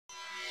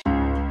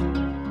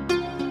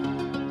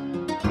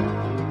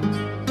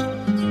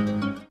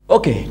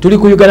Okay, tuli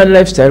ku Uganda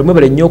lifestyle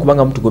mwebale nnyo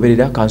kubanga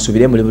mutugoberera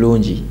kansubire muli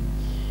bulungi.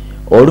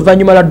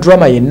 Oluvannyuma la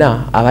drama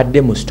yenna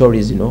abadde mu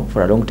stories zino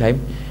for a long time.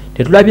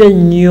 Tetulabye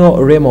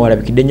nnyo Rema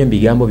walabikidde nnyo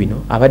bigambo bino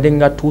abadde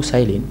nga too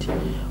silent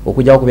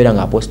okujja okubeera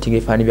nga posting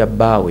efaani bya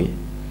baawe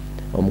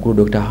omukulu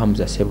Dr.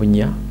 Hamza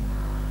Ssebunya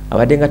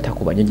abadde nga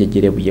takuba nnyo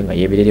jjejjere buye nga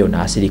yeeberereyo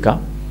n'asirika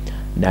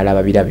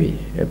n'alaba birabe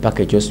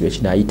package kyosibye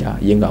kinaayita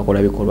ye nga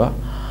akola bikolwa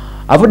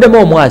avuddemu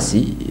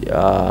omwasi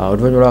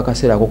oluvannyuma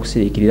lw'akaseera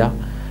ak'okusiriikirira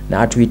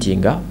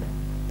n'atweetinga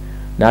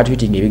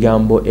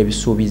ebigambo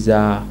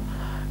ebisuubiza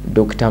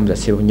Dr. Hamza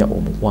Ssebunya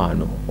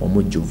omukwano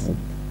omujjuvu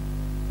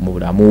mu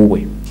bulamu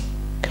bwe.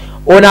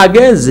 Ono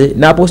agenze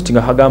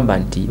n'apostinga akagamba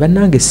nti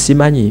bannange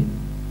simanyi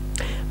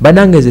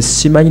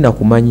na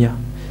kumanya.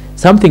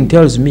 Something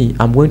tells me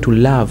I'm going to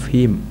love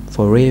him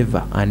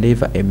forever and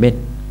ever, amen.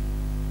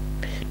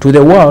 To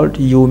the world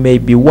you may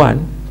be one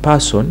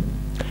person,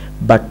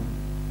 but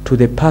to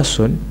the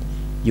person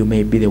you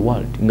may be the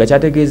world. Nga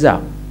kyategeeza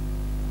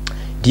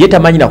ndiye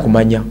tamanyi na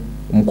kumanya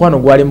omukwano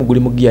gwalimu guli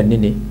mu giya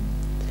nnene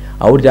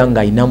awulira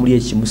nga ayina muli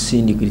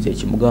ekimusindikiriza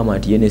ekimugamba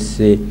nti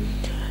yenese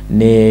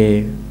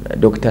ne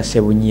Dr.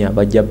 Ssebunya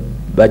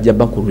bajja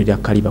bakulira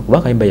kaliba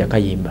kuba kayimba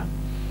yakayimba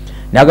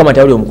n'agamba nti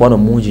awulira omukwano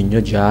mungi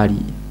nnyo gyali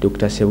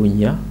Dr.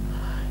 Ssebunya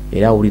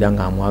era awulira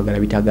nga amwagala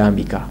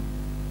bitagambika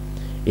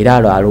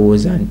era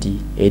alowooza nti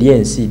eri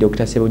ensi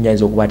Dr. Ssebunya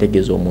ayinza okuba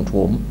ategeeza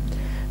omuntu omu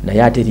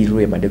naye ate eri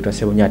Rema Dr.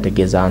 Ssebunya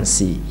ategeeza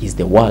nsi is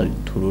the world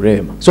to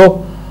Rema.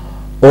 So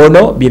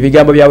ono bye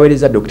bigambo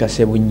byaweereza Dr.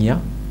 Ssebunya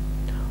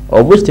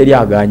obuti teri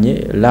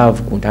aganye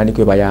love ku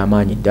ntandikwa eba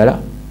y'amaanyi ddala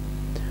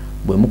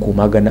bwe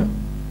mukuumagana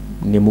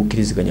ne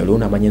mukkiriziganya olwo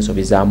n'amanya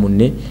ensobi za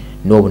munne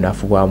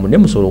n'obunafu bwa munne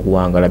musobola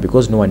okuwangala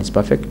because no one is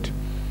perfect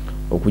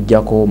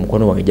okujjako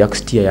mukono wange Jack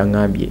Steer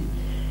yangambye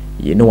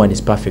no one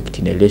is perfect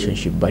in a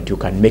relationship but you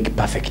can make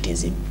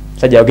perfectism.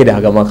 Sajja yogera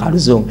agamba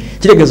kaluzungu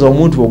kitegeeza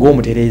omuntu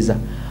ogw'omutereeza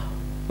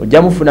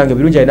ojja mufunanga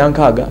ebirungi alina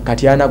nkaaga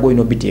kati anago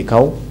ino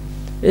biteekawo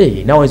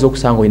naweza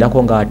okusanga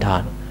olinako nga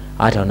ataano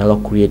naga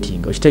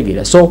creating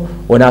okitegeera. So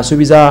ono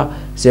asuubiza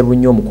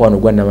Ssebunya omukwano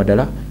gwa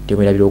namadala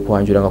temwerabira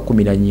okwanjula nga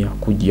 14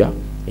 kujja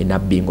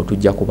enabbingo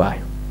tujja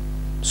kubaayo.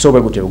 So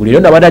bwe gutyo guliro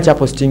ndabadde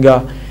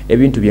akyapostinga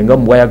ebintu bye nga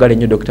mubwayagala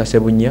ennyo Dr.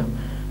 Ssebunya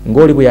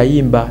ng'oli bwe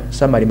yayimba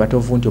samali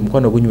matovu nti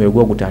omukwano gunyume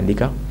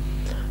gw'ogutandika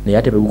naye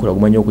ate begukula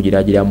gumanya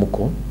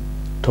okugiraagiramuko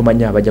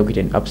tomanya abajja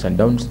kuyita ups and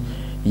downs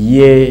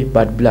ye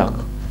bad black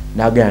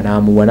n'agenda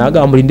n'amuwa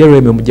n'agamba mulinde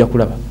Rema mujja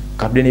kulaba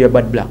kadde ne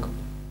bad black